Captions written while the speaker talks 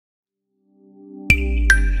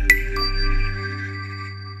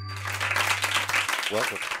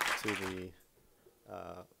Welcome to the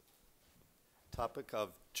topic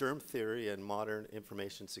of germ theory and modern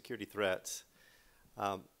information security threats.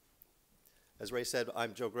 As Ray said,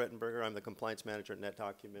 I'm Joe Grettenberger. I'm the compliance manager at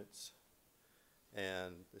NetDocuments.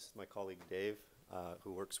 And this is my colleague Dave,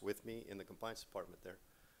 who works with me in the compliance department there.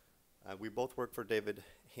 We both work for David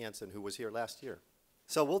Hansen, who was here last year.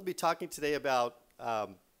 So we'll be talking today about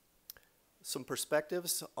some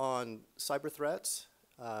perspectives on cyber threats,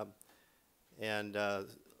 and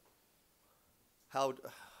how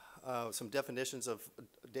some definitions of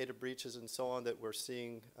data breaches and so on that we're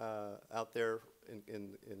seeing out there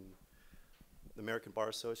in the American Bar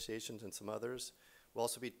Associations and some others. We'll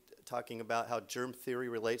also be talking about how germ theory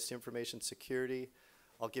relates to information security.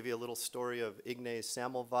 I'll give you a little story of Ignaz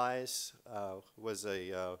Semmelweis, who was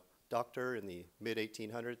a doctor in the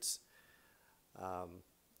mid-1800s.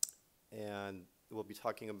 And we'll be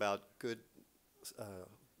talking about good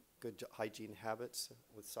hygiene habits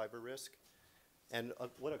with cyber risk, and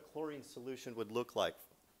what a chlorine solution would look like.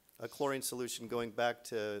 A chlorine solution going back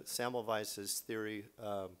to Semmelweis's theory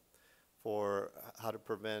for how to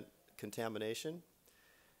prevent contamination,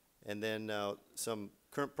 and then some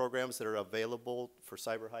current programs that are available for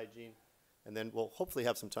cyber hygiene, and then we'll hopefully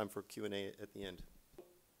have some time for Q&A at the end.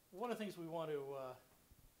 One of the things we want to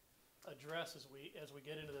address as we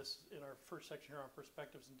get into this in our first section here on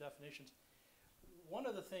perspectives and definitions, one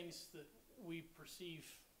of the things that we perceive,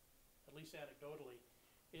 at least anecdotally,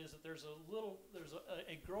 is that there's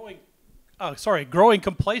a growing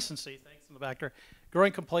complacency, thanks in the back there,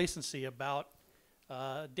 growing complacency about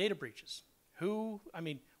data breaches.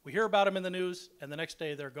 We hear about them in the news, and the next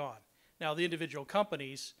day they're gone. Now, the individual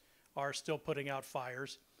companies are still putting out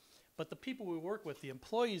fires, but the people we work with, the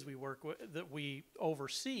employees we work with, that we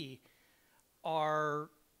oversee,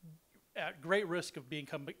 are at great risk of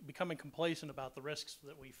becoming complacent about the risks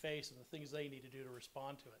that we face and the things they need to do to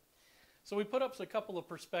respond to it. So we put up a couple of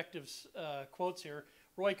perspectives quotes here.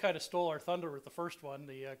 Roy kind of stole our thunder with the first one,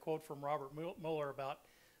 the quote from Robert Mueller about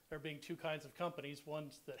there being two kinds of companies,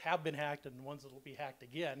 ones that have been hacked and ones that will be hacked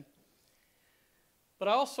again. But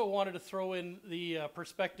I also wanted to throw in the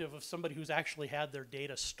perspective of somebody who's actually had their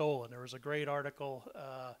data stolen. There was a great article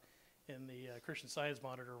in the Christian Science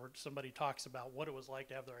Monitor where somebody talks about what it was like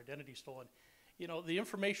to have their identity stolen. You know, the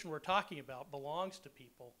information we're talking about belongs to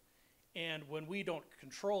people, and when we don't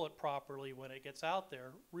control it properly when it gets out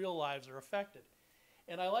there, real lives are affected.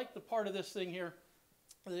 And I like the part of this thing here,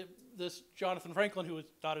 this Jonathan Franklin, who is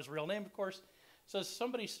not his real name, of course, says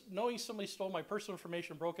knowing somebody stole my personal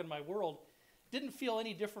information and broke into my world didn't feel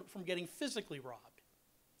any different from getting physically robbed.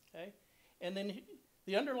 Okay? And then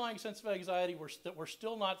the underlying sense of anxiety that we're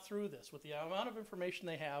still not through this. With the amount of information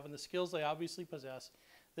they have and the skills they obviously possess,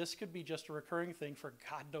 this could be just a recurring thing for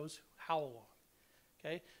God knows how long.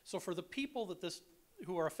 Okay? So for the people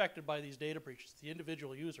who are affected by these data breaches, the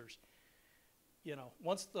individual users, you know,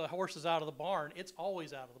 once the horse is out of the barn, it's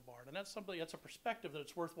always out of the barn. And that's a perspective that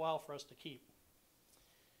it's worthwhile for us to keep.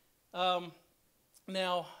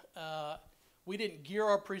 We didn't gear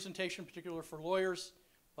our presentation particularly for lawyers,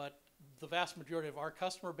 but the vast majority of our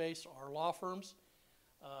customer base are law firms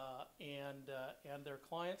and their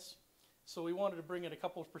clients. So we wanted to bring in a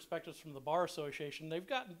couple of perspectives from the Bar Association. They've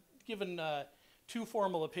given two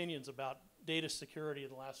formal opinions about data security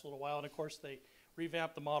in the last little while, and of course they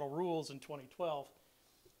revamped the model rules in 2012.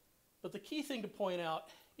 But the key thing to point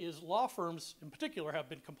out is law firms in particular have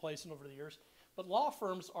been complacent over the years, but law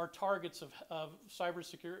firms are targets of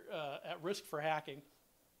cybersecurity at risk for hacking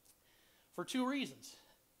for two reasons.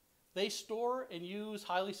 They store and use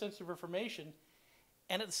highly sensitive information,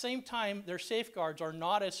 and at the same time, their safeguards are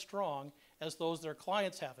not as strong as those their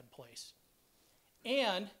clients have in place.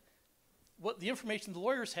 And what the information the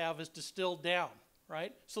lawyers have is distilled down,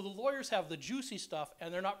 right? So the lawyers have the juicy stuff,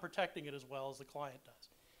 and they're not protecting it as well as the client does.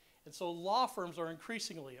 And so law firms are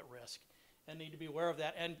increasingly at risk and need to be aware of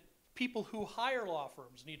that. And people who hire law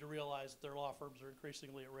firms need to realize that their law firms are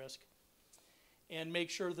increasingly at risk and make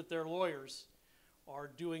sure that their lawyers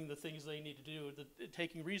are doing the things they need to do,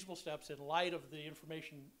 taking reasonable steps in light of the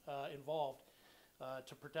information involved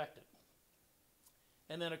to protect it.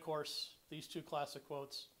 And then, of course, these two classic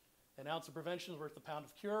quotes: "An ounce of prevention is worth a pound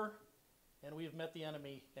of cure, and we have met the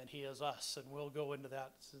enemy, and he is us." And we'll go into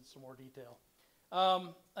that in some more detail.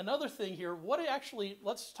 Another thing here,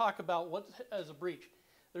 let's talk about what is a breach.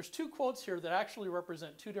 There's two quotes here that actually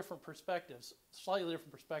represent two different perspectives, slightly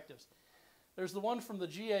different perspectives. There's the one from the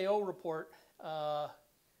GAO report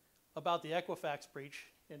about the Equifax breach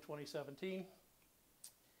in 2017.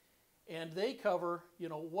 And they cover,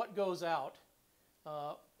 what goes out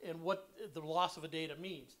and what the loss of a data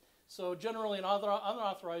means. So generally, an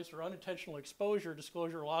unauthorized or unintentional exposure,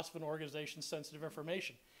 disclosure, or loss of an organization's sensitive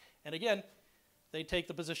information. And again, they take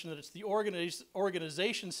the position that it's the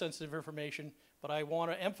organization's sensitive information, but I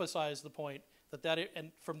want to emphasize the point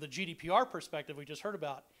and from the GDPR perspective we just heard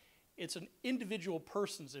about, it's an individual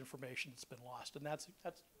person's information that's been lost, and that's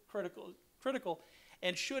critical,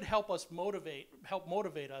 and should help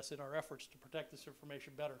motivate us in our efforts to protect this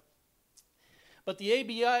information better. But the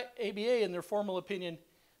ABA, in their formal opinion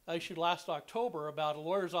issued last October about a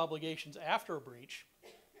lawyer's obligations after a breach,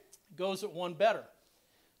 goes at one better.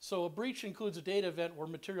 So a breach includes a data event where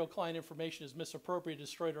material client information is misappropriated,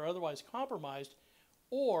 destroyed, or otherwise compromised,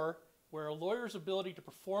 or where a lawyer's ability to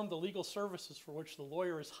perform the legal services for which the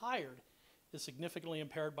lawyer is hired is significantly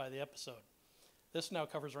impaired by the episode. This now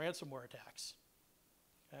covers ransomware attacks.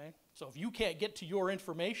 Okay? So if you can't get to your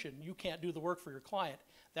information, you can't do the work for your client,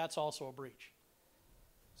 that's also a breach.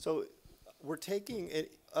 So we're taking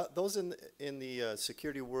it, those in the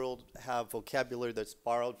security world have vocabulary that's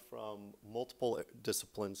borrowed from multiple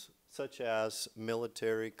disciplines, such as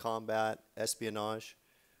military, combat, espionage.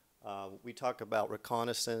 We talk about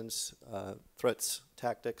reconnaissance, threats,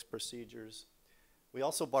 tactics, procedures. We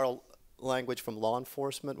also borrow language from law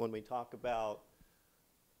enforcement when we talk about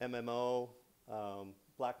MMO,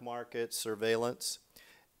 black market, surveillance.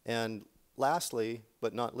 And lastly,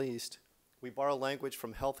 but not least, we borrow language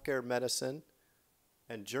from healthcare, medicine,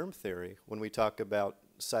 and germ theory when we talk about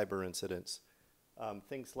cyber incidents.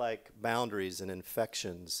 Things like boundaries and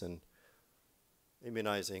infections and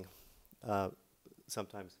immunizing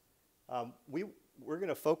sometimes. We're going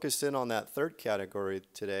to focus in on that third category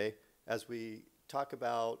today as we talk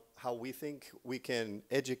about how we think we can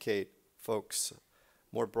educate folks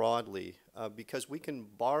more broadly because we can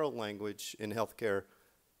borrow language in healthcare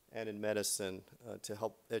and in medicine to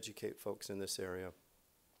help educate folks in this area.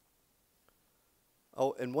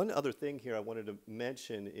 Oh, and one other thing here I wanted to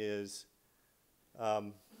mention is,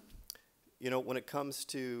 you know, when it comes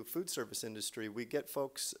to food service industry, we get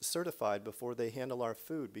folks certified before they handle our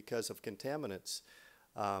food because of contaminants.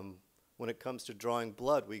 When it comes to drawing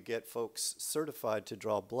blood, we get folks certified to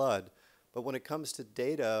draw blood. But when it comes to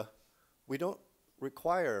data, we don't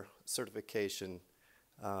require certification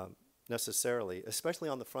necessarily, especially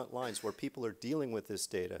on the front lines where people are dealing with this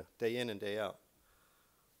data day in and day out.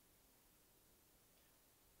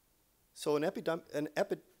 So an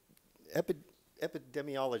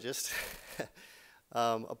epidemiologist,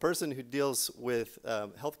 a person who deals with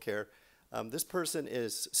healthcare, this person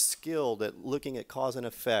is skilled at looking at cause and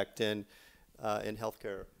effect in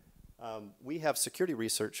healthcare. We have security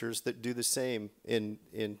researchers that do the same in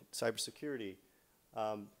cybersecurity.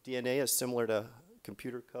 DNA is similar to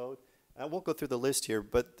computer code. I won't go through the list here,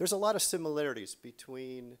 but there's a lot of similarities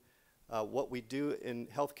between what we do in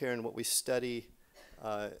healthcare and what we study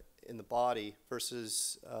in the body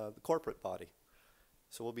versus the corporate body.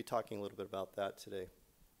 So we'll be talking a little bit about that today.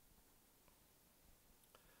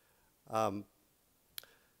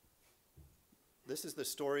 This is the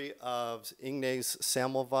story of Ignaz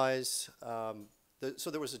Semmelweis.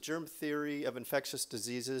 So there was a germ theory of infectious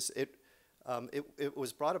diseases. It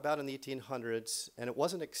was brought about in the 1800s, and it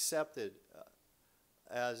wasn't accepted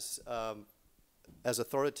as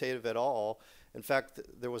authoritative at all. In fact,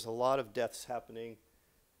 there was a lot of deaths happening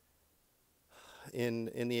in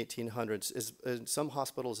the 1800s. In some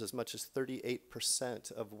hospitals, as much as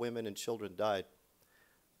 38% of women and children died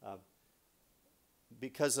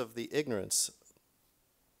because of the ignorance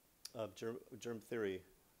of germ theory.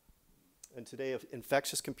 And today,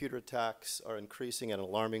 infectious computer attacks are increasing at an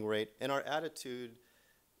alarming rate, and our attitude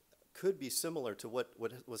could be similar to what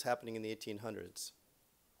was happening in the 1800s.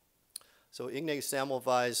 So Ignaz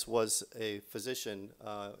Semmelweis was a physician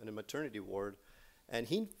in a maternity ward, and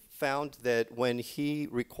he found that when he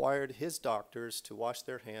required his doctors to wash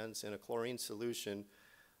their hands in a chlorine solution,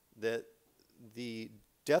 that the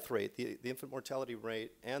death rate, the infant mortality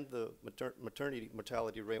rate, and the maternity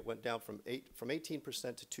mortality rate went down from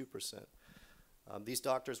 18% to 2%. These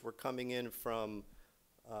doctors were coming in from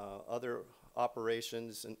other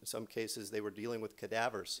operations. In some cases, they were dealing with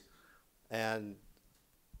cadavers. And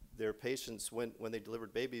their patients, when they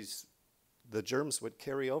delivered babies, the germs would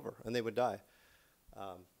carry over and they would die.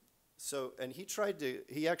 And he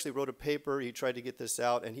actually wrote a paper, he tried to get this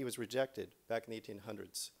out, and he was rejected back in the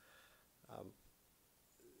 1800s.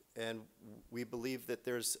 And we believe that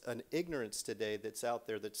there's an ignorance today that's out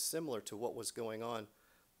there that's similar to what was going on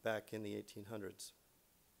back in the 1800s.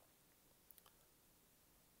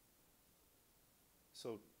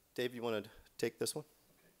 So, Dave, you want to take this one?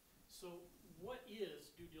 Okay. So, what is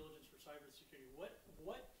due diligence for cybersecurity? What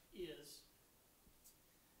is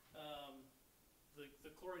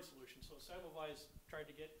the chlorine chlorine solution. So Semmelweis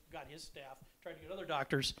got his staff, tried to get other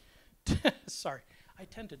doctors. Sorry, I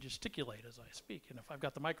tend to gesticulate as I speak, and if I've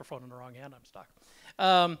got the microphone in the wrong hand, I'm stuck.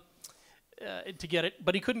 To get it,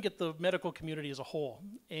 but he couldn't get the medical community as a whole,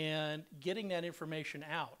 and getting that information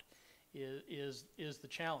out is the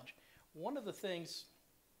challenge. One of the things,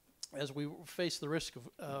 as we face the risk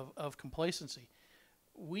of complacency,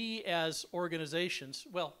 we as organizations,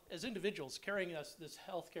 well, as individuals, carrying us this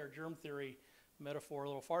healthcare germ theory metaphor a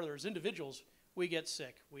little farther, as individuals, we get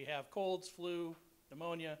sick. We have colds, flu,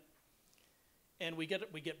 pneumonia, and we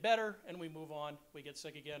get better and we move on. We get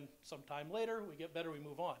sick again sometime later, we get better, we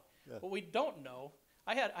move on. Yeah. What we don't know,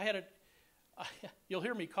 you'll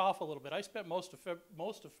hear me cough a little bit. I spent most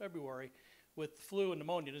of February with flu and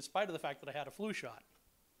pneumonia, in spite of the fact that I had a flu shot.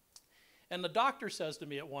 And the doctor says to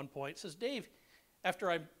me at one point, says, Dave,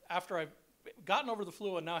 after I've gotten over the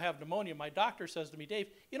flu and now have pneumonia, my doctor says to me, Dave,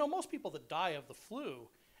 you know, most people that die of the flu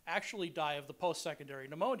actually die of the post-secondary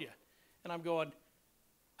pneumonia. And I'm going,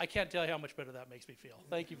 I can't tell you how much better that makes me feel.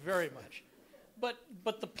 Thank you very much.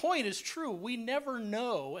 But the point is true. We never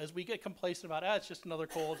know, as we get complacent about, it's just another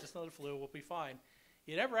cold, just another flu, we'll be fine.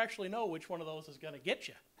 You never actually know which one of those is going to get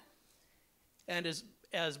you. And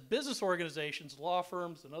as business organizations, law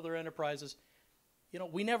firms, and other enterprises, you know,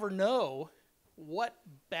 we never know what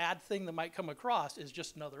bad thing that might come across is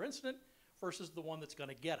just another incident versus the one that's going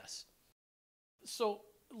to get us. So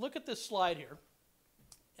look at this slide here.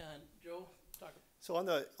 And Joe, talk. So on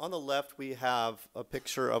the left, we have a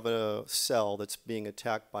picture of a cell that's being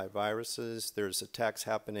attacked by viruses. There's attacks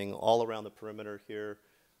happening all around the perimeter here.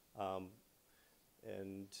 On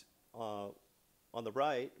the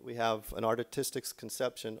right, we have an artist's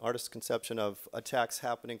conception of attacks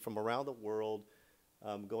happening from around the world,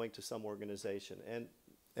 going to some organization.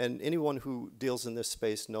 And anyone who deals in this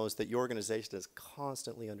space knows that your organization is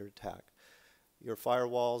constantly under attack. Your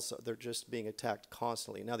firewalls, they're just being attacked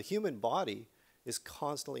constantly. Now, the human body is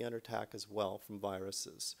constantly under attack as well from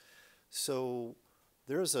viruses. So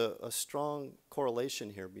there's a strong correlation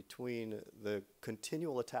here between the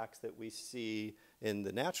continual attacks that we see in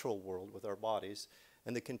the natural world with our bodies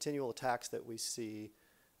and the continual attacks that we see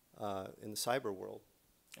in the cyber world.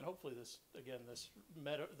 And hopefully this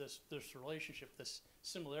relationship, this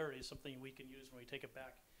similarity is something we can use when we take it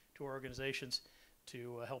back to our organizations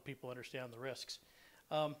to help people understand the risks.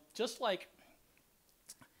 Just like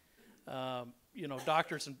you know,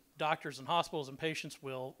 doctors and hospitals and patients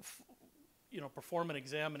will perform an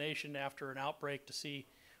examination after an outbreak to see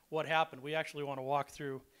what happened. We actually want to walk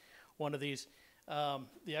through one of these, the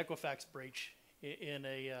Equifax breach, in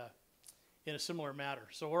a similar matter.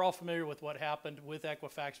 So we're all familiar with what happened with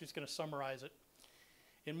Equifax. We're just going to summarize it.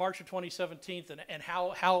 In March of 2017, and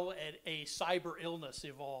how a cyber illness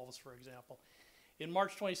evolves, for example. In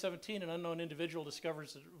March 2017, an unknown individual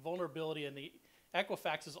discovers a vulnerability in the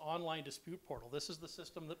Equifax's online dispute portal. This is the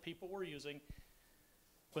system that people were using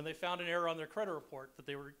when they found an error on their credit report, that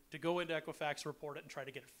they were to go into Equifax, report it, and try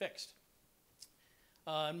to get it fixed.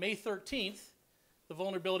 On May 13th, the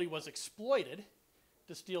vulnerability was exploited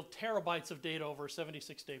to steal terabytes of data over a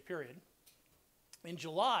 76-day period. In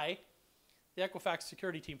July, the Equifax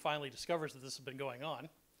security team finally discovers that this has been going on.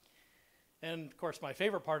 And of course, my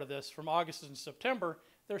favorite part of this, from August and September,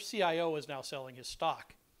 their CIO is now selling his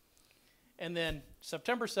stock. And then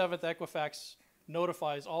September 7th, Equifax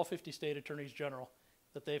notifies all 50 state attorneys general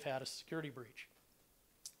that they've had a security breach.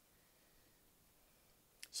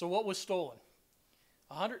 So what was stolen?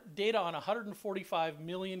 Data on 145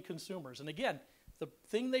 million consumers. And again, the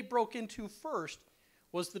thing they broke into first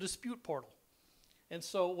was the dispute portal. And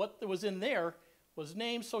so what was in there was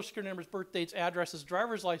names, social security numbers, birth dates, addresses,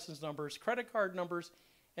 driver's license numbers, credit card numbers,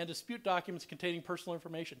 and dispute documents containing personal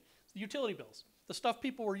information. The utility bills, the stuff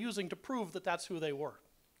people were using to prove that that's who they were.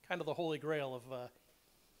 Kind of the holy grail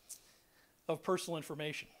of personal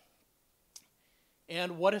information.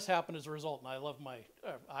 And what has happened as a result, and I love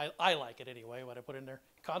I like it anyway, what I put in there.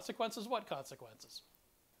 Consequences, what consequences?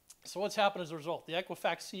 So what's happened as a result? The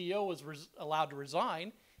Equifax CEO was allowed to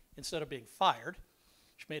resign instead of being fired,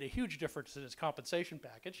 which made a huge difference in his compensation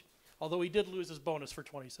package, although he did lose his bonus for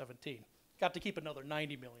 2017. Got to keep another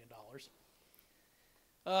 $90 million.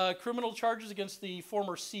 Criminal charges against the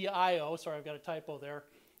former CIO, sorry, I've got a typo there,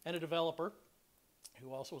 and a developer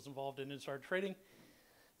who also was involved in insider trading.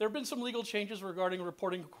 There have been some legal changes regarding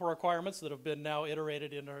reporting requirements that have been now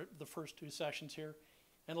iterated in the first two sessions here,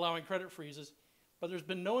 and allowing credit freezes, but there's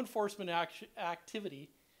been no enforcement activity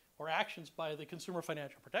or actions by the Consumer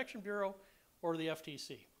Financial Protection Bureau or the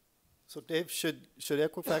FTC. So Dave, should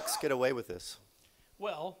Equifax get away with this?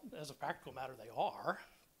 Well, as a practical matter, they are,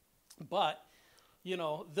 but you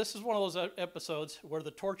know, this is one of those episodes where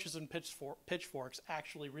the torches and pitchforks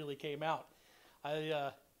actually really came out.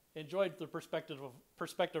 I enjoyed the perspective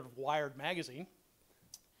of Wired magazine.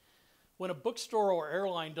 When a bookstore or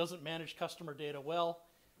airline doesn't manage customer data well,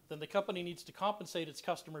 then the company needs to compensate its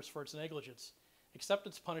customers for its negligence, accept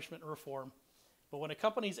its punishment and reform. But when a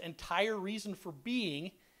company's entire reason for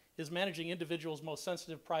being is managing individuals' most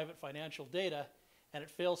sensitive private financial data, and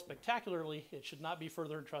it fails spectacularly, it should not be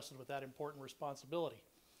further entrusted with that important responsibility.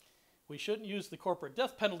 We shouldn't use the corporate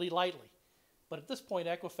death penalty lightly, but at this point,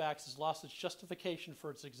 Equifax has lost its justification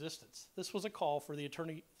for its existence. This was a call for the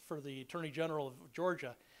Attorney General of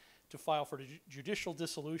Georgia to file for the judicial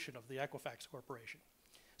dissolution of the Equifax Corporation.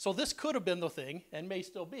 So this could have been the thing, and may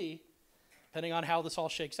still be, depending on how this all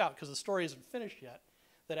shakes out, because the story isn't finished yet,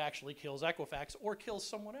 that actually kills Equifax or kills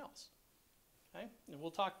someone else. Okay? And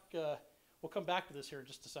we'll talk. We'll come back to this here in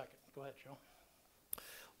just a second. Go ahead, Joe.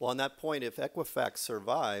 Well, on that point, if Equifax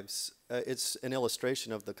survives, it's an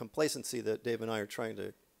illustration of the complacency that Dave and I are trying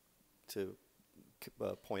to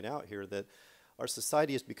point out here, that our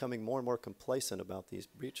society is becoming more and more complacent about these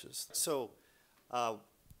breaches. So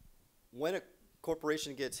when a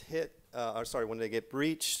corporation gets hit, when they get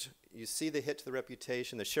breached, you see the hit to the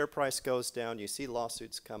reputation, the share price goes down, you see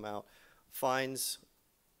lawsuits come out, fines,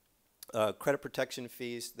 credit protection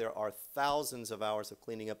fees. There are thousands of hours of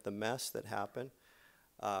cleaning up the mess that happen.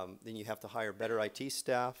 Then you have to hire better IT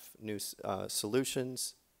staff, new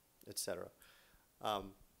solutions, etc.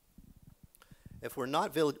 If we're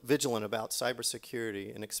not vigilant about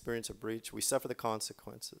cybersecurity and experience a breach, we suffer the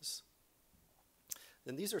consequences.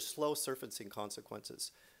 Then these are slow surfacing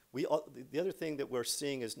consequences. The other thing that we're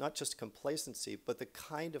seeing is not just complacency, but the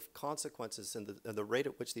kind of consequences and the rate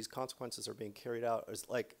at which these consequences are being carried out is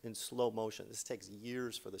like in slow motion. This takes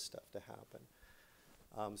years for this stuff to happen.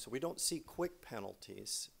 So we don't see quick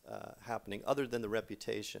penalties happening other than the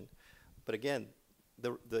reputation. But again,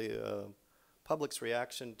 the public's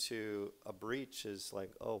reaction to a breach is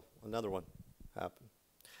like, oh, another one happened.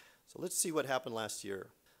 So let's see what happened last year.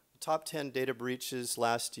 The top 10 data breaches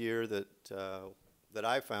last year that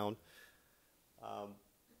I found. Now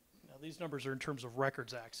these numbers are in terms of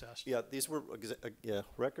records accessed. Yeah, these were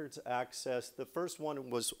records accessed. The first one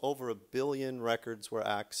was over 1 billion records were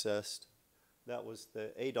accessed. That was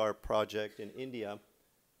the ADAR project in India.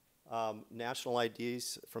 National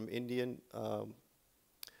IDs from Indian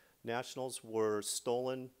nationals were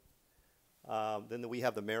stolen. Then we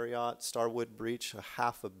have the Marriott Starwood breach.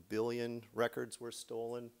 500 million records were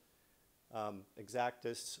stolen.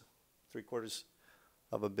 Exactus, 750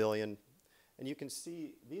 million. And you can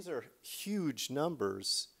see these are huge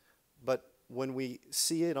numbers, but when we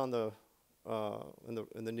see it on the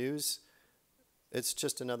in the news, it's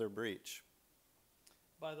just another breach.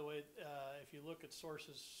 By the way, if you look at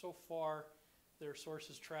sources so far, there are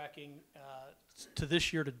sources tracking to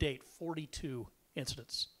this year to date 42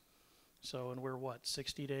 incidents. So, and we're what,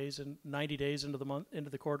 60 days and 90 days into the month,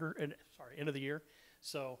 into the quarter, and into the year.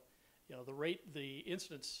 So, you know, the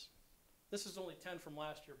incidents. This is only 10 from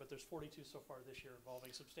last year, but there's 42 so far this year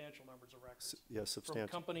involving substantial numbers of records. Yeah, substantial.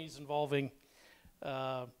 From companies involving,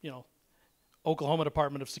 Oklahoma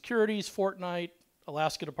Department of Securities, Fortnite,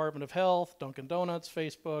 Alaska Department of Health, Dunkin' Donuts,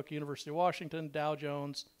 Facebook, University of Washington, Dow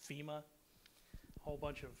Jones, FEMA, a whole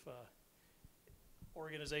bunch of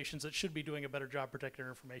organizations that should be doing a better job protecting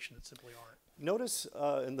their information that simply aren't. Notice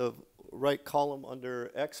in the right column under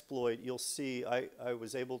exploit, you'll see I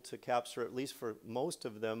was able to capture, at least for most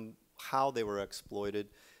of them, how they were exploited.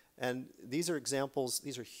 And these are examples,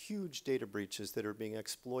 these are huge data breaches that are being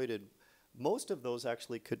exploited. Most of those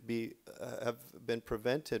actually could be, have been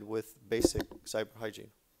prevented with basic cyber hygiene.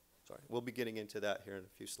 Sorry, we'll be getting into that here in a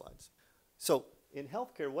few slides. So in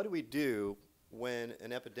healthcare, what do we do when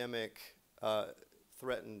an epidemic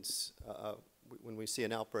threatens, when we see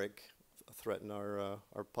an outbreak threaten our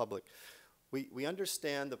public? We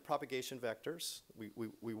understand the propagation vectors.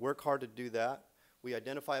 We work hard to do that. We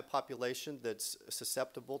identify a population that's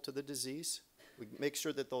susceptible to the disease. We make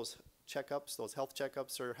sure that those checkups, those health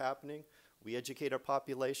checkups are happening. We educate our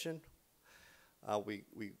population. We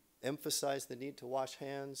emphasize the need to wash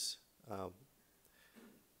hands.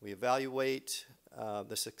 We evaluate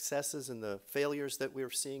the successes and the failures that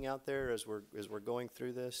we're seeing out there as we're going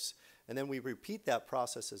through this. And then we repeat that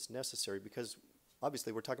process as necessary, because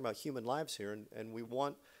obviously we're talking about human lives here, and we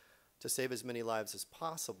want to save as many lives as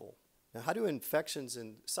possible. Now, how do infections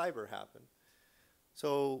in cyber happen?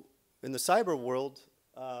 So in the cyber world,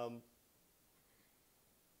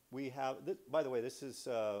 we have, by the way, this is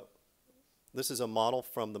a model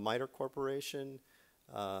from the MITRE Corporation.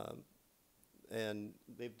 and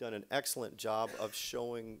they've done an excellent job of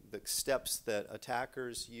showing the steps that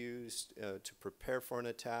attackers used to prepare for an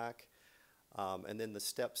attack, and then the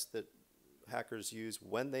steps that hackers use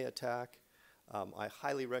when they attack. I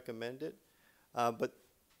highly recommend it. But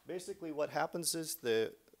basically what happens is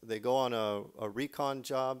they go on a recon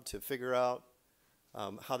job to figure out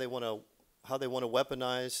how they want to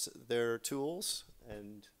weaponize their tools,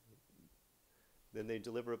 and then they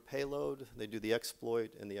deliver a payload, they do the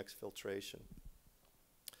exploit and the exfiltration.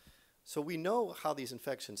 So we know how these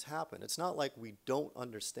infections happen. It's not like we don't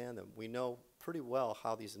understand them. We know pretty well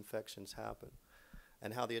how these infections happen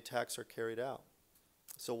and how the attacks are carried out.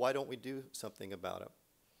 So why don't we do something about it?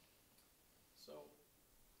 So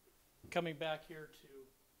coming back here to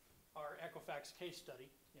our Equifax case study,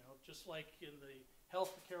 just like in the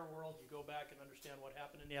healthcare world, you go back and understand what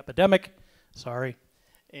happened in the epidemic. Sorry.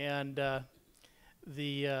 And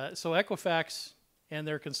so Equifax and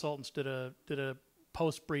their consultants did a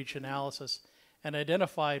post-breach analysis and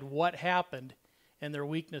identified what happened and their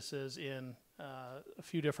weaknesses in a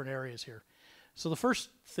few different areas here. So the first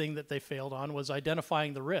thing that they failed on was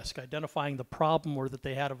identifying the risk, identifying the problem or that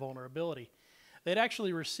they had a vulnerability. They'd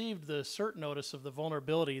actually received the cert notice of the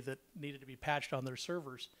vulnerability that needed to be patched on their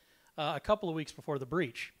servers a couple of weeks before the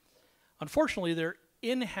breach. Unfortunately, their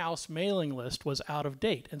in-house mailing list was out of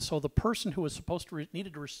date, and so the person who was supposed to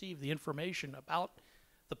needed to receive the information about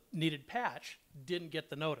the needed patch didn't get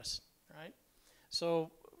the notice, right? So,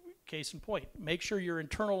 case in point, make sure your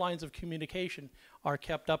internal lines of communication are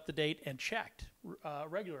kept up to date and checked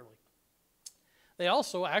regularly. They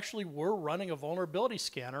also actually were running a vulnerability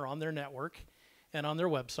scanner on their network and on their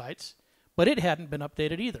websites, but it hadn't been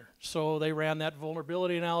updated either. So they ran that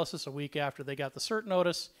vulnerability analysis a week after they got the cert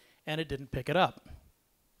notice, and it didn't pick it up.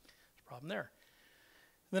 There's a problem there.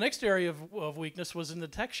 The next area of weakness was in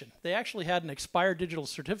detection. They actually had an expired digital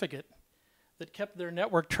certificate that kept their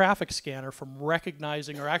network traffic scanner from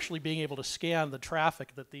recognizing or actually being able to scan the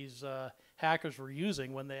traffic that these hackers were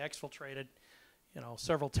using when they exfiltrated,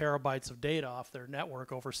 several terabytes of data off their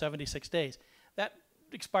network over 76 days. That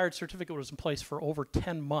expired certificate was in place for over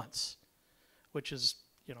 10 months, which is,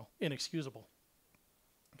 inexcusable.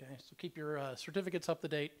 Okay, so keep your certificates up to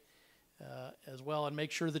date as well, and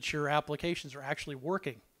make sure that your applications are actually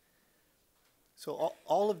working. So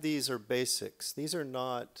all of these are basics. These are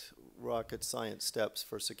not rocket science steps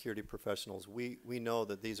for security professionals. We know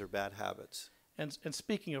that these are bad habits. And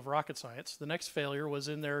speaking of rocket science, the next failure was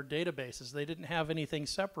in their databases. They didn't have anything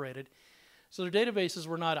separated. So their databases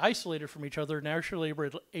were not isolated from each other, and actually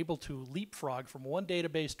were able to leapfrog from one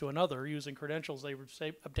database to another using credentials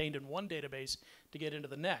they obtained in one database to get into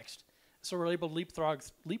the next. So we're able to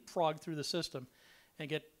leapfrog through the system and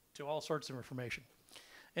get to all sorts of information.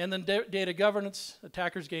 And then data governance,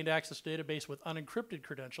 attackers gained access to database with unencrypted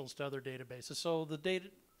credentials to other databases. So the data,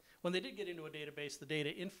 when they did get into a database, the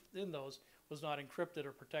data in those was not encrypted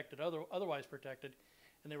or protected, otherwise protected,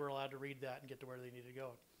 and they were allowed to read that and get to where they needed to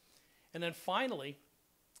go. And then finally,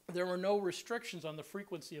 there were no restrictions on the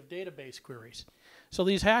frequency of database queries. So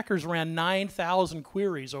these hackers ran 9,000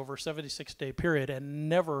 queries over a 76-day period and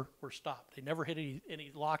never were stopped. They never hit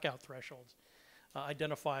any lockout thresholds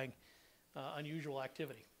identifying unusual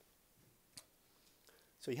activity.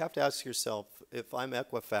 So you have to ask yourself, if I'm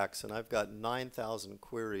Equifax and I've got 9,000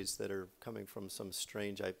 queries that are coming from some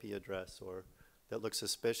strange IP address or that look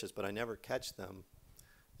suspicious, but I never catch them,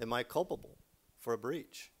 am I culpable for a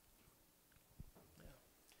breach?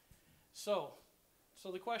 So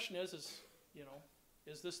the question is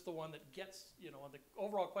this the one that gets, and the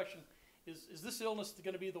overall question is this illness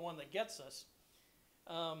going to be the one that gets us?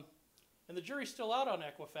 And the jury's still out on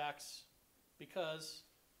Equifax because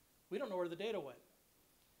we don't know where the data went.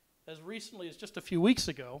 As recently as just a few weeks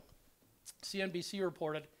ago, CNBC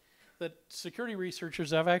reported that security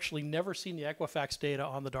researchers have actually never seen the Equifax data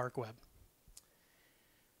on the dark web.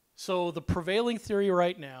 So the prevailing theory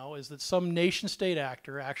right now is that some nation-state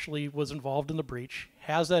actor actually was involved in the breach,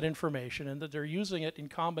 has that information, and that they're using it in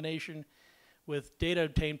combination with data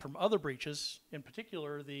obtained from other breaches, in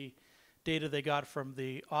particular the data they got from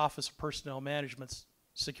the Office of Personnel Management's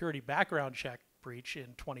security background check breach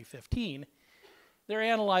in 2015. They're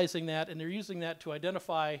analyzing that, and they're using that to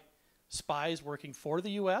identify spies working for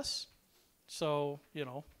the U.S. So,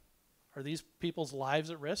 are these people's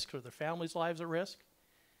lives at risk? Are their families' lives at risk?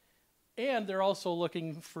 And they're also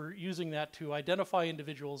looking for using that to identify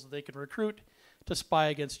individuals that they can recruit to spy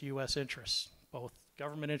against U.S. interests, both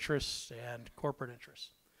government interests and corporate interests.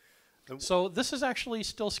 So this is actually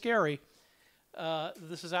still scary.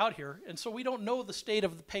 This is out here. And so we don't know the state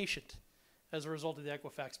of the patient as a result of the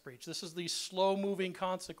Equifax breach. This is the slow-moving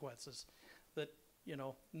consequences that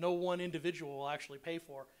no one individual will actually pay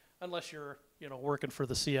for unless you're, working for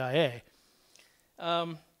the CIA.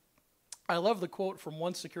 I love the quote from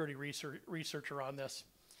one security researcher on this,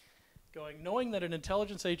 going, knowing that an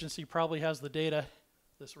intelligence agency probably has the data,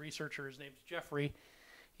 this researcher, his name's Jeffrey,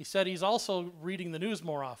 he said he's also reading the news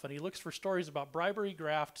more often. He looks for stories about bribery,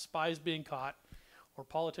 graft, spies being caught, or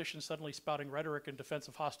politicians suddenly spouting rhetoric in defense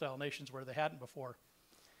of hostile nations where they hadn't before.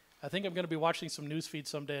 I think I'm going to be watching some news feeds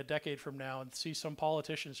someday, a decade from now, and see some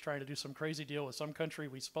politicians trying to do some crazy deal with some country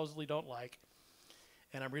we supposedly don't like.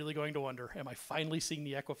 And I'm really going to wonder, am I finally seeing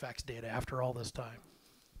the Equifax data after all this time?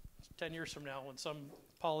 10 years from now, when some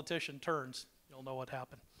politician turns, you'll know what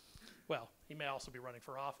happened. Well, he may also be running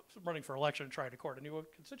for election and trying to court a new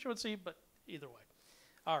constituency, but either way.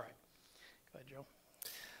 All right. Go ahead, Joe.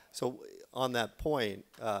 So on that point,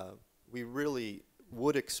 we really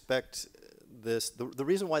would expect this. The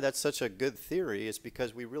reason why that's such a good theory is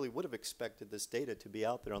because we really would have expected this data to be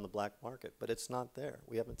out there on the black market, but it's not there.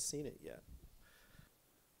 We haven't seen it yet.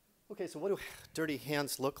 Okay, so what do dirty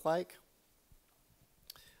hands look like?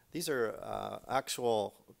 These are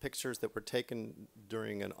actual pictures that were taken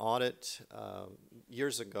during an audit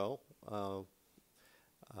years ago.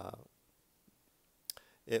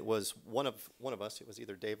 It was one of us, it was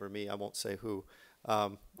either Dave or me, I won't say who,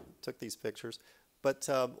 took these pictures. But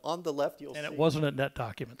on the left you'll see... And it wasn't at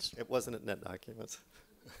NetDocuments. It wasn't at NetDocuments.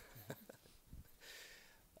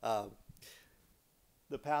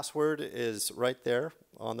 The password is right there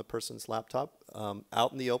on the person's laptop,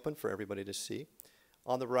 out in the open for everybody to see.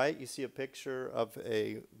 On the right, you see a picture of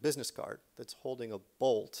a business card that's holding a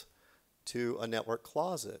bolt to a network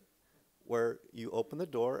closet where you open the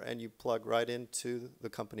door and you plug right into the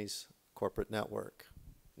company's corporate network.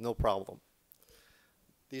 No problem.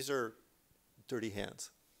 These are dirty hands.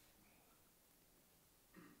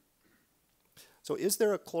 So is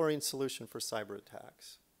there a chlorine solution for cyber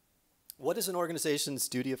attacks? What is an organization's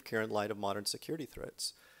duty of care in light of modern security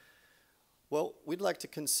threats? Well, we'd like to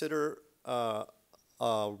consider a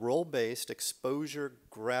role-based exposure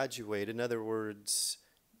graduate, in other words,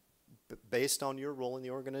 based on your role in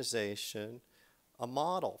the organization, a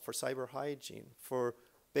model for cyber hygiene.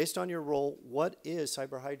 Based on your role, what is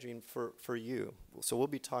cyber hygiene for you? So we'll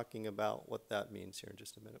be talking about what that means here in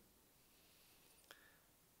just a minute.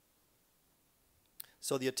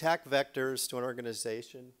 So the attack vectors to an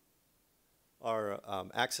organization are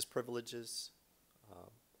access privileges,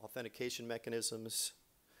 authentication mechanisms.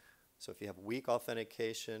 So if you have weak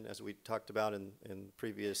authentication, as we talked about in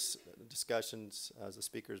previous discussions, as the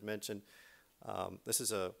speakers mentioned, this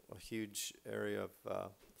is a huge area of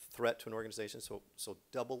threat to an organization. So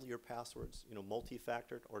double your passwords,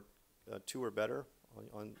 multi-factored or 2 or better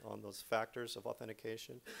on those factors of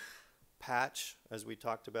authentication. Patch, as we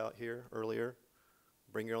talked about here earlier,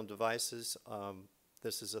 bring your own devices.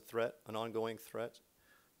 This is a threat, an ongoing threat.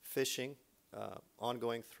 Phishing,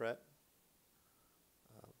 ongoing threat.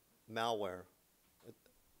 Malware,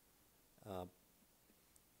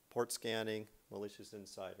 port scanning, malicious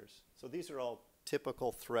insiders. So these are all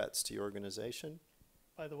typical threats to your organization.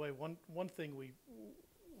 By the way, one thing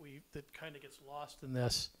that kind of gets lost in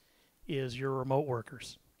this is your remote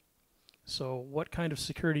workers. So what kind of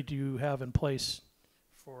security do you have in place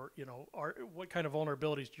for, what kind of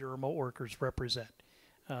vulnerabilities do your remote workers represent?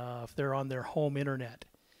 If they're on their home internet,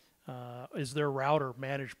 is their router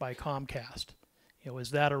managed by Comcast?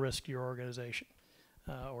 Is that a risk to your organization?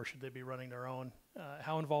 Or should they be running their own?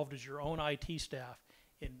 How involved is your own IT staff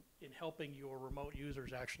in helping your remote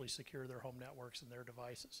users actually secure their home networks and their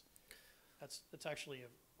devices? That's actually a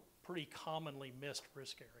pretty commonly missed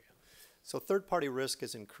risk area. So third-party risk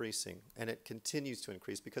is increasing, and it continues to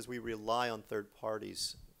increase because we rely on third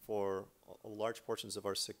parties for large portions of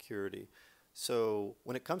our security. So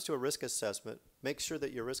when it comes to a risk assessment, make sure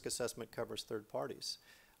that your risk assessment covers third parties,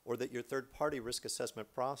 or that your third-party risk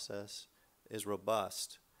assessment process is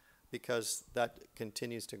robust, because that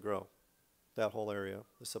continues to grow, that whole area,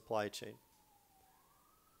 the supply chain.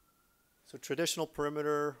 So traditional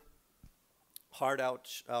perimeter, hard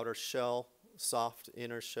outer shell, soft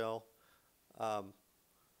inner shell.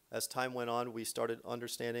 As time went on, we started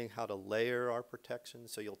understanding how to layer our protection,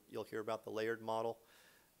 so you'll hear about the layered model.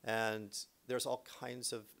 And there's all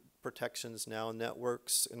kinds of protections now in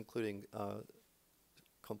networks, including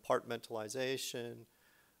compartmentalization,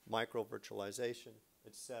 micro-virtualization,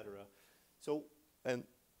 etc. So, and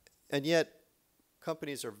yet,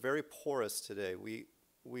 companies are very porous today. We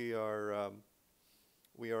don't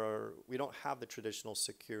have the traditional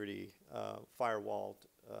security firewalled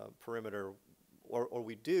perimeter, or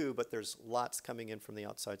we do, but there's lots coming in from the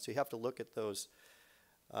outside. So you have to look at those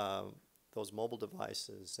mobile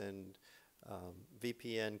devices and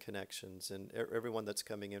VPN connections, and everyone that's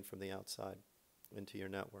coming in from the outside into your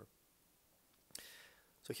network.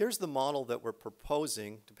 So here's the model that we're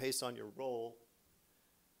proposing based on your role.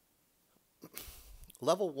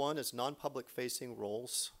 Level 1 is non-public facing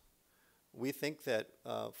roles. We think that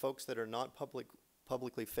folks that are not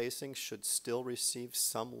publicly facing should still receive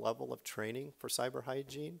some level of training for cyber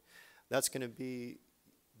hygiene. That's going to be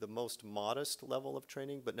the most modest level of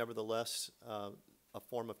training, but nevertheless, a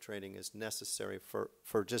form of training is necessary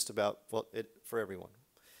for just about, well, for everyone.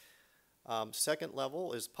 Second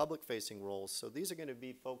level is public-facing roles. So these are going to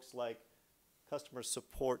be folks like customer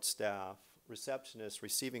support staff, receptionists,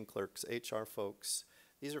 receiving clerks, HR folks.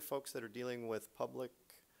 These are folks that are dealing with public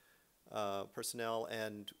personnel,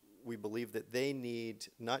 and we believe that they need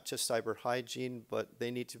not just cyber hygiene, but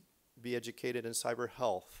they need to be educated in cyber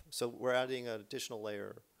health. So we're adding an additional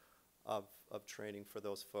layer of training for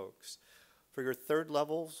those folks. For your third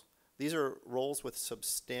levels, these are roles with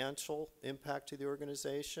substantial impact to the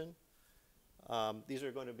organization. These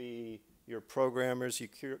are going to be your programmers,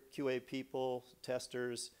 your QA people,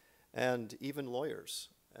 testers, and even lawyers.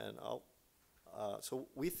 And so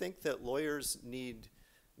we think that lawyers need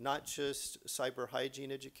not just cyber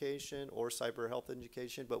hygiene education or cyber health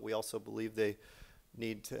education, but we also believe they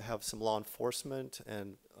need to have some law enforcement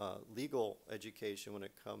and legal education when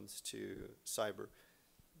it comes to cyber.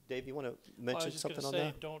 Dave, you want to mention something on that? I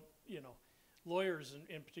was just going to say, lawyers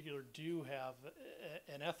in particular do have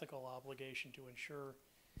an ethical obligation to ensure,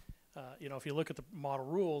 if you look at the model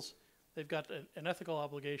rules, they've got an ethical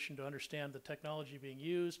obligation to understand the technology being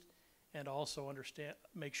used and also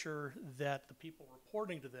make sure that the people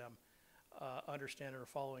reporting to them understand and are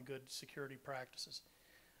following good security practices.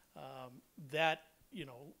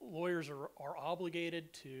 Lawyers are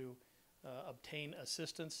obligated to obtain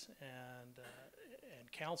assistance and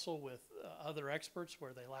counsel with other experts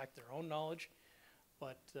where they lack their own knowledge,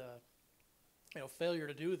 but failure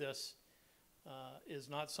to do this is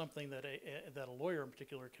not something that a lawyer in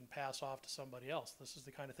particular can pass off to somebody else. This is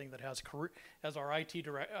the kind of thing that has career, as our IT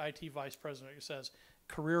vice president says,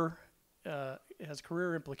 has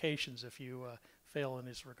career implications if you fail in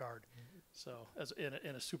this regard. So, as in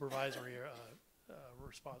a supervisory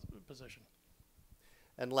position.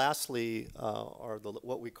 And lastly, are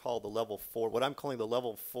what we call the level 4, what I'm calling the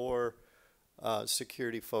level 4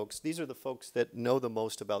 security folks. These are the folks that know the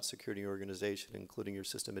most about security organization, including your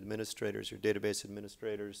system administrators, your database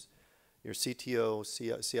administrators, your CTO,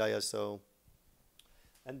 CISO.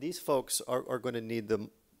 And these folks are going to need the,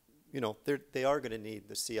 they are going to need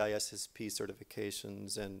the CISSP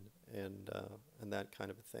certifications and that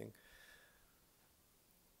kind of a thing.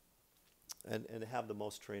 And have the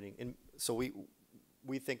most training. And so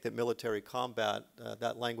we think that military combat,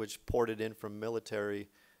 that language ported in from military,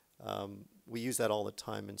 we use that all the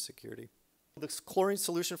time in security. The chlorine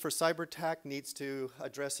solution for cyber attack needs to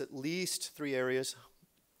address at least 3 areas.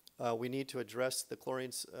 We need to address the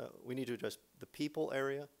chlorines, we need to address the people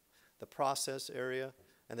area, the process area,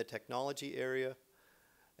 and the technology area.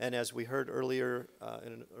 And as we heard earlier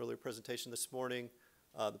in an earlier presentation this morning,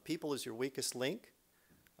 the people is your weakest link.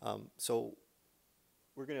 So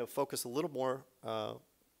we're going to focus a little more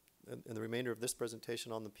in the remainder of this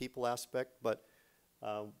presentation on the people aspect, but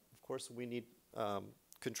of course we need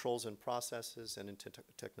controls and processes and into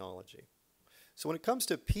technology. So when it comes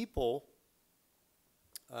to people,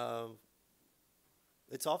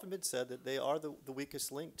 it's often been said that they are the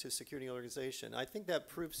weakest link to security organization. I think that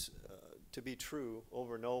proves to be true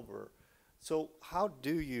over and over. So how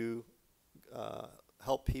do you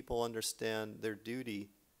help people understand their duty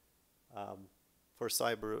for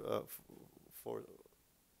cyber, for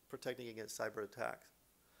protecting against cyber attacks?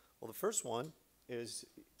 Well, the first one is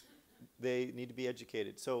they need to be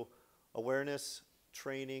educated. So awareness,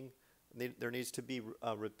 training, there needs to be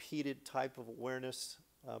a repeated type of awareness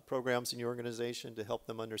programs in your organization to help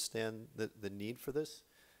them understand the need for this.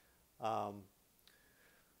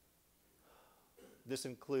 This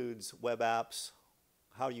includes web apps,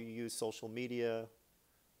 how you use social media,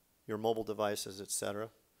 your mobile devices, etc.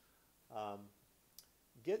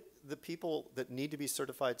 Get the people that need to be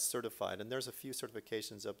certified, and there's a few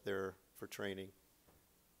certifications up there for training.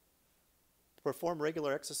 Perform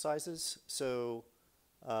regular exercises, so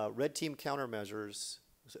red team countermeasures.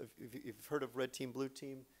 So if you've heard of red team, blue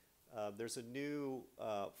team, there's a new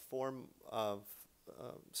form of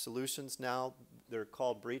solutions now. They're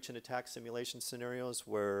called breach and attack simulation scenarios,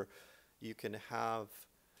 where you can have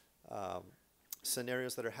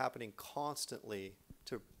scenarios that are happening constantly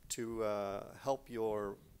to help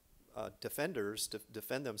your defenders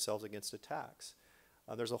defend themselves against attacks.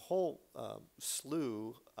 There's a whole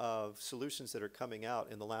slew of solutions that are coming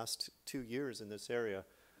out in the last 2 years in this area.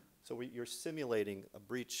 So you're simulating a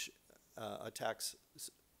breach attacks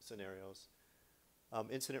scenarios.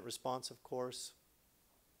 Incident response, of course,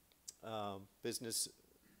 business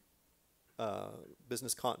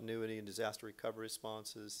continuity and disaster recovery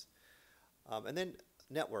responses, and then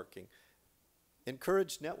networking.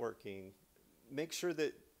 Encourage networking. Make sure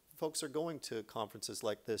that folks are going to conferences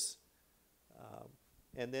like this.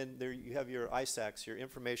 And then there you have your ISACs, your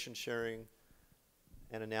information sharing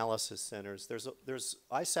and analysis centers. There's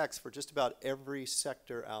ISACs for just about every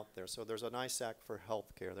sector out there. So there's an ISAC for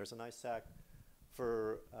healthcare. There's an ISAC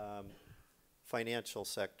for financial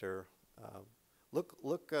sector. Look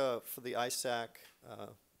for the ISAC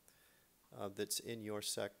that's in your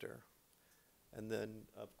sector. And then,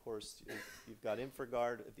 of course, you've got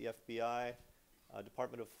InfraGard at the FBI.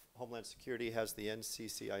 Department of Homeland Security has the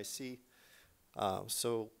NCCIC.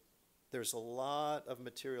 So there's a lot of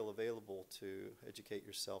material available to educate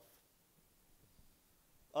yourself.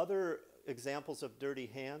 Other examples of dirty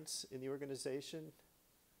hands in the organization.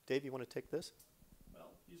 Dave, you want to take this?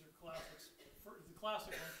 Well, these are classics. The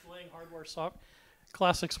classic ones, delaying hardware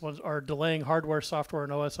classics ones are delaying hardware, software,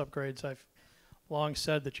 and OS upgrades. I've long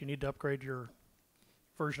said that you need to upgrade your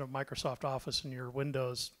version of Microsoft Office and your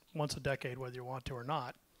Windows once a decade, whether you want to or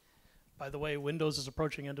not. By the way, Windows 7 is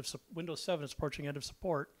approaching end of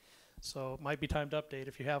support, so it might be time to update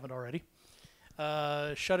if you haven't already.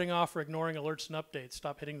 Shutting off or ignoring alerts and updates.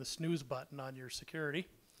 Stop hitting the snooze button on your security.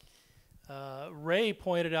 Ray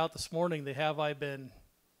pointed out this morning the have I been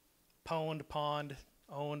pwned, pawned,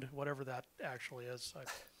 owned, whatever that actually is.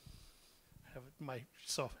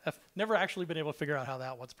 I've never actually been able to figure out how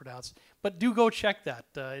that one's pronounced. But do go check that.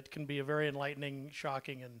 It can be a very enlightening,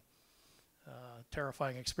 shocking, and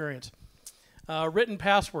terrifying experience. Written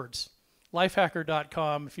passwords.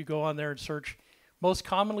 Lifehacker.com. If you go on there and search most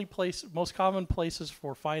common places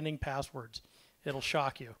for finding passwords, it'll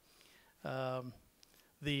shock you.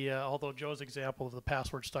 Although Joe's example of the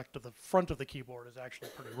password stuck to the front of the keyboard is actually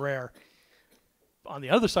pretty rare. On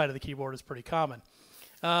the other side of the keyboard is pretty common.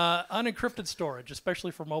 Unencrypted storage,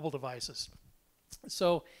 especially for mobile devices.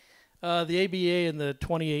 So the ABA in the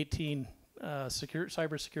 2018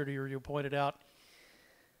 cybersecurity review pointed out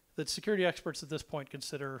that security experts at this point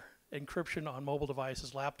consider encryption on mobile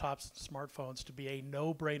devices, laptops, and smartphones to be a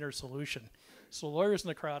no-brainer solution. So lawyers in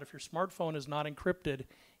the crowd, if your smartphone is not encrypted,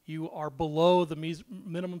 you are below the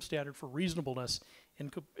minimum standard for reasonableness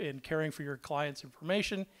in caring for your client's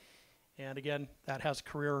information. And again, that has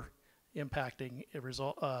career impacting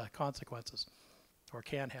consequences, or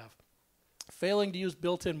can have. Failing to use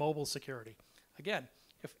built-in mobile security. Again,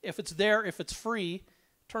 if it's there, if it's free,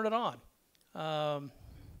 turn it on.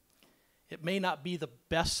 It may not be the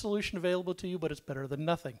best solution available to you, but it's better than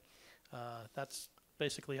nothing. That's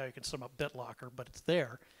basically how you can sum up BitLocker, but it's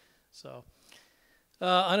there. So,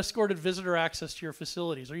 unescorted visitor access to your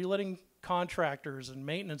facilities. Are you letting contractors and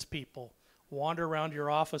maintenance people wander around your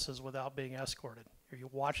offices without being escorted? Are you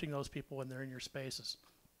watching those people when they're in your spaces?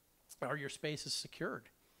 Are your spaces secured?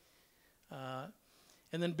 And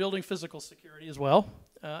then building physical security as well.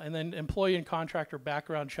 And then employee and contractor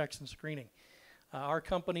background checks and screening. Our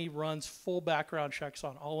company runs full background checks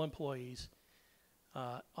on all employees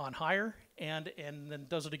on hire and then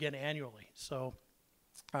does it again annually. So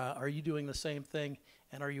are you doing the same thing,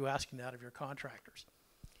 and are you asking that of your contractors?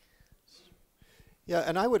 Yeah,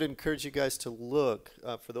 and I would encourage you guys to look,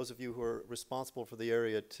 for those of you who are responsible for the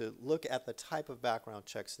area, to look at the type of background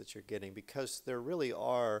checks that you're getting, because there really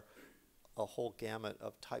are a whole gamut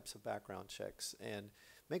of types of background checks. And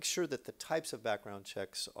make sure that the types of background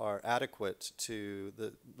checks are adequate to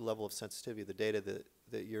the level of sensitivity of the data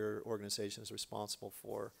that your organization is responsible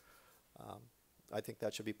for. I think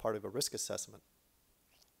that should be part of a risk assessment.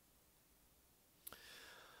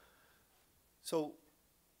 So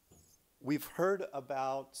we've heard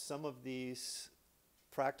about some of these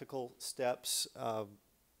practical steps.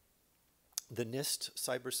 The NIST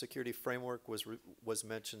cybersecurity framework was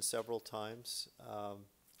mentioned several times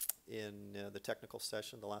in the technical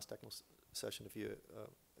session, the last technical session, if you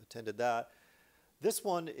attended that. This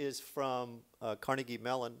one is from Carnegie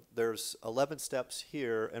Mellon. There's 11 steps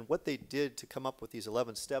here, and what they did to come up with these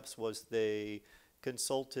 11 steps was they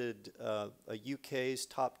consulted a UK's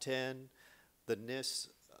top 10, the NIST,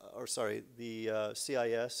 the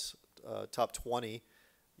CIS top 20,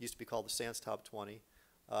 used to be called the SANS top 20,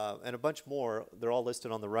 and a bunch more. They're all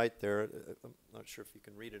listed on the right there. I'm not sure if you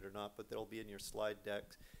can read it or not, but they'll be in your slide deck.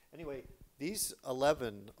 Anyway, these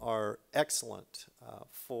 11 are excellent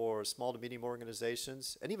for small to medium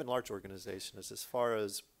organizations and even large organizations as far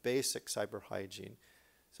as basic cyber hygiene.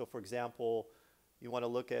 So for example, you want to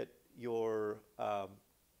look at your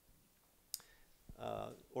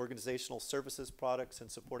organizational services products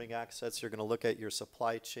and supporting assets. You're going to look at your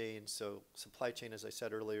supply chain. So supply chain, as I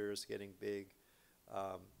said earlier, is getting big.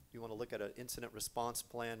 You want to look at an incident response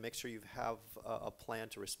plan. Make sure you have a plan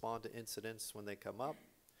to respond to incidents when they come up.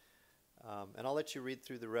 And I'll let you read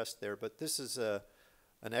through the rest there, but this is an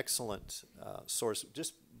excellent source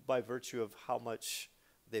just by virtue of how much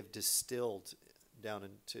they've distilled down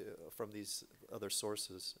into from these other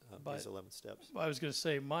sources, these 11 steps. I was going to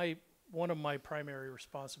say, one of my primary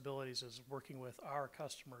responsibilities is working with our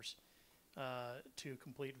customers to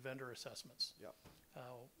complete vendor assessments. Yep.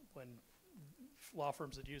 When law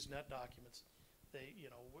firms that use NetDocuments, they,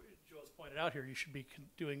 Joe's pointed out here, you should be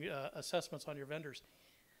doing assessments on your vendors.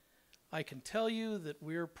 I can tell you that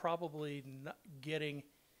we're probably not getting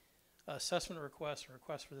assessment requests or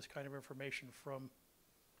requests for this kind of information from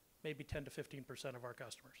maybe 10 to 15% of our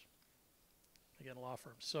customers. Again, law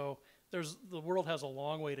firms. So the world has a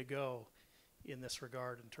long way to go in this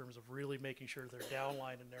regard in terms of really making sure their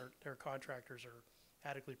downline and their contractors are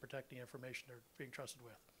adequately protecting the information they're being trusted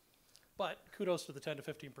with. But kudos to the 10 to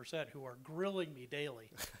 15% who are grilling me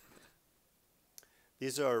daily.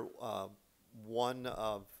 These are one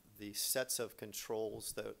of the sets of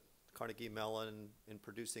controls that Carnegie Mellon, in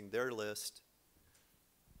producing their list,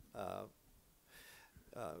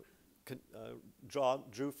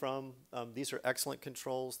 drew from. These are excellent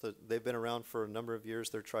controls. They've been around for a number of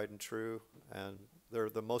years. They're tried and true, and they're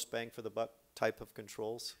the most bang for the buck type of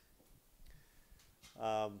controls.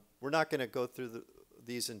 We're not going to go through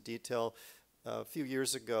these in detail. A few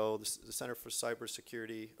years ago, the Center for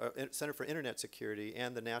Cybersecurity, Center for Internet Security,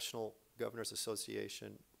 and the National Governors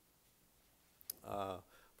Association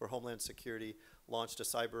for Homeland Security launched a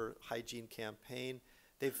cyber hygiene campaign.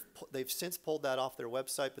 They've since pulled that off their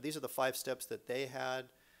website, but these are the 5 steps that they had.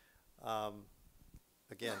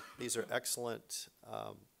 Again, these are excellent,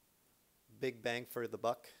 big bang for the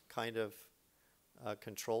buck kind of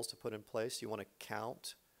controls to put in place. You want to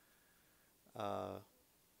count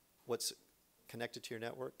what's connected to your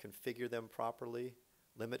network, configure them properly,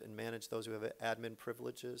 limit and manage those who have admin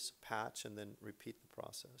privileges, patch, and then repeat the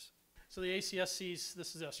process. So the ACSC's,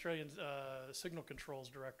 this is the Australian Signal Controls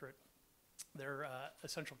Directorate. They're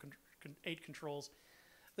essential 8 controls.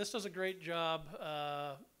 This does a great job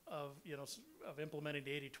of implementing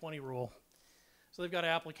the 80-20 rule. So they've got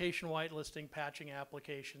application whitelisting, patching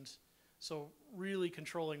applications. So really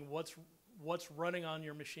controlling what's running on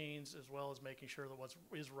your machines, as well as making sure that what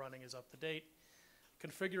is running is up to date.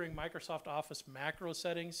 Configuring Microsoft Office macro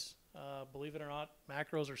settings. Believe it or not,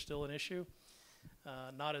 macros are still an issue.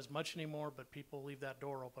 Not as much anymore, but people leave that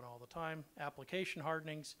door open all the time. Application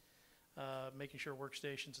hardenings, making sure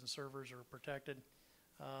workstations and servers are protected.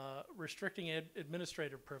 Restricting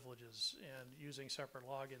administrative privileges and using separate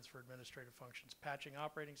logins for administrative functions. Patching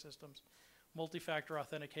operating systems. Multi-factor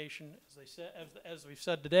authentication, as we've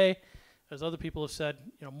said today, as other people have said,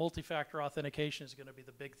 multi-factor authentication is going to be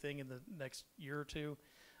the big thing in the next year or two.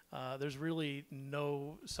 There's really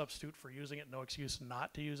no substitute for using it, no excuse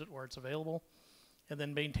not to use it where it's available. And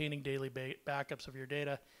then maintaining daily backups of your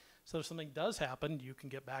data, so if something does happen, you can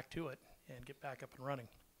get back to it and get back up and running.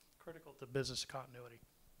 Critical to business continuity.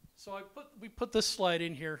 So we put this slide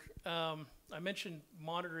in here. I mentioned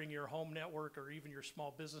monitoring your home network or even your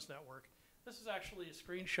small business network. This is actually a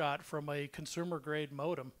screenshot from a consumer-grade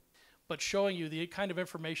modem, but showing you the kind of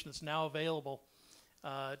information that's now available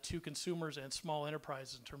to consumers and small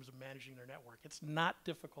enterprises in terms of managing their network. It's not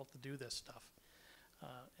difficult to do this stuff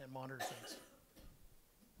and monitor things.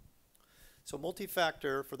 So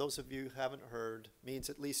multi-factor, for those of you who haven't heard, means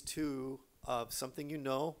at least 2 of something you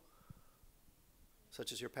know,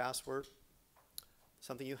 such as your password,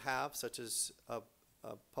 something you have, such as a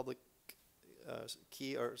public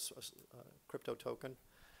key or crypto token,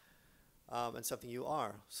 and something you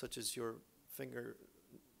are, such as your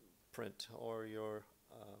fingerprint or your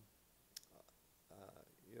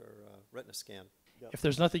retina scan. Yep. If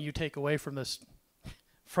there's nothing you take away from this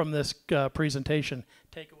presentation,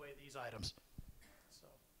 take away these items. So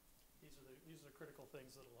these are the critical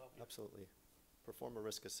things that will help you. Absolutely. Perform a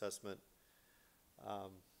risk assessment.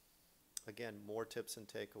 Again, more tips and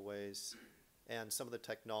takeaways, and some of the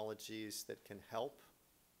technologies that can help.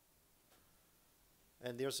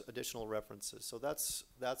 And there's additional references. So that's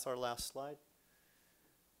our last slide.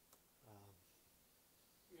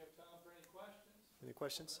 We have time for any questions? Any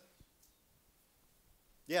questions?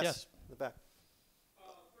 Yes. In the back.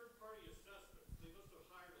 Third-party assessments, they must have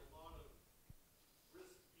hired a lot of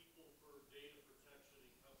risk people for data protection in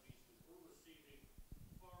companies, because we're receiving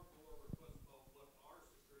far more requests about what our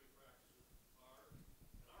security practices are.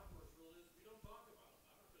 And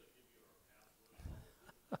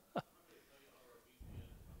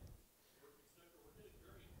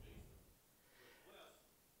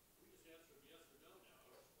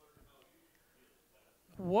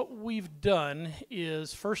what we've done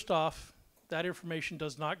is, first off, that information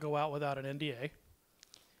does not go out without an NDA,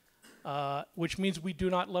 which means we do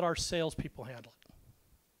not let our salespeople handle it.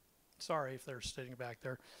 Sorry if they're sitting back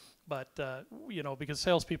there, but you know, because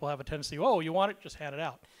salespeople have a tendency, oh, you want it, just hand it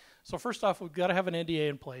out. So first off, we've got to have an NDA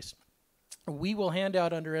in place. We will hand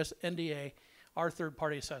out under NDA our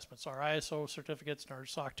third-party assessments, our ISO certificates, and our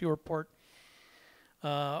SOC 2 report.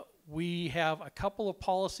 We have a couple of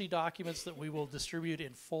policy documents that we will distribute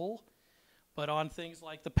in full, but on things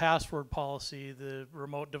like the password policy, the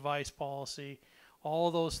remote device policy, all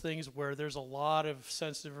of those things where there's a lot of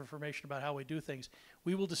sensitive information about how we do things,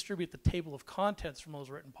 we will distribute the table of contents from those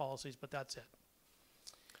written policies, but that's it.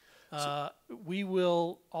 We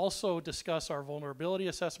will also discuss our vulnerability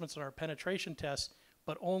assessments and our penetration tests,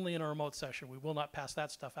 but only in a remote session. We will not pass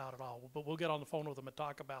that stuff out at all, but we'll get on the phone with them and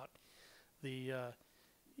talk about the,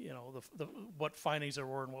 you know, what findings there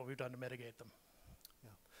were and what we've done to mitigate them.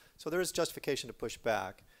 Yeah. So there is justification to push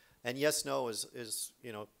back, and yes, no is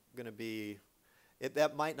you know, going to be,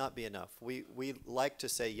 that might not be enough. We like to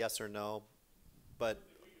say yes or no, but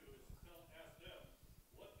What we do is ask them,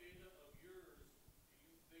 what data of yours do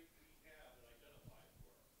you think we have and identify it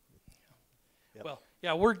for us? Yep. Well,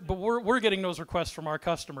 yeah, we're getting those requests from our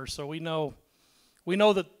customers, so we know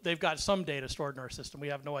that they've got some data stored in our system. We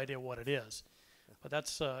have no idea what it is, but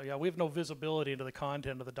that's yeah, we have no visibility into the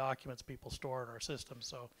content of the documents people store in our system.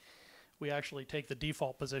 So we actually take the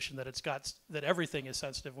default position that that everything is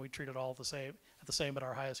sensitive, and we treat it all the same at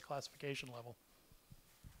our highest classification level.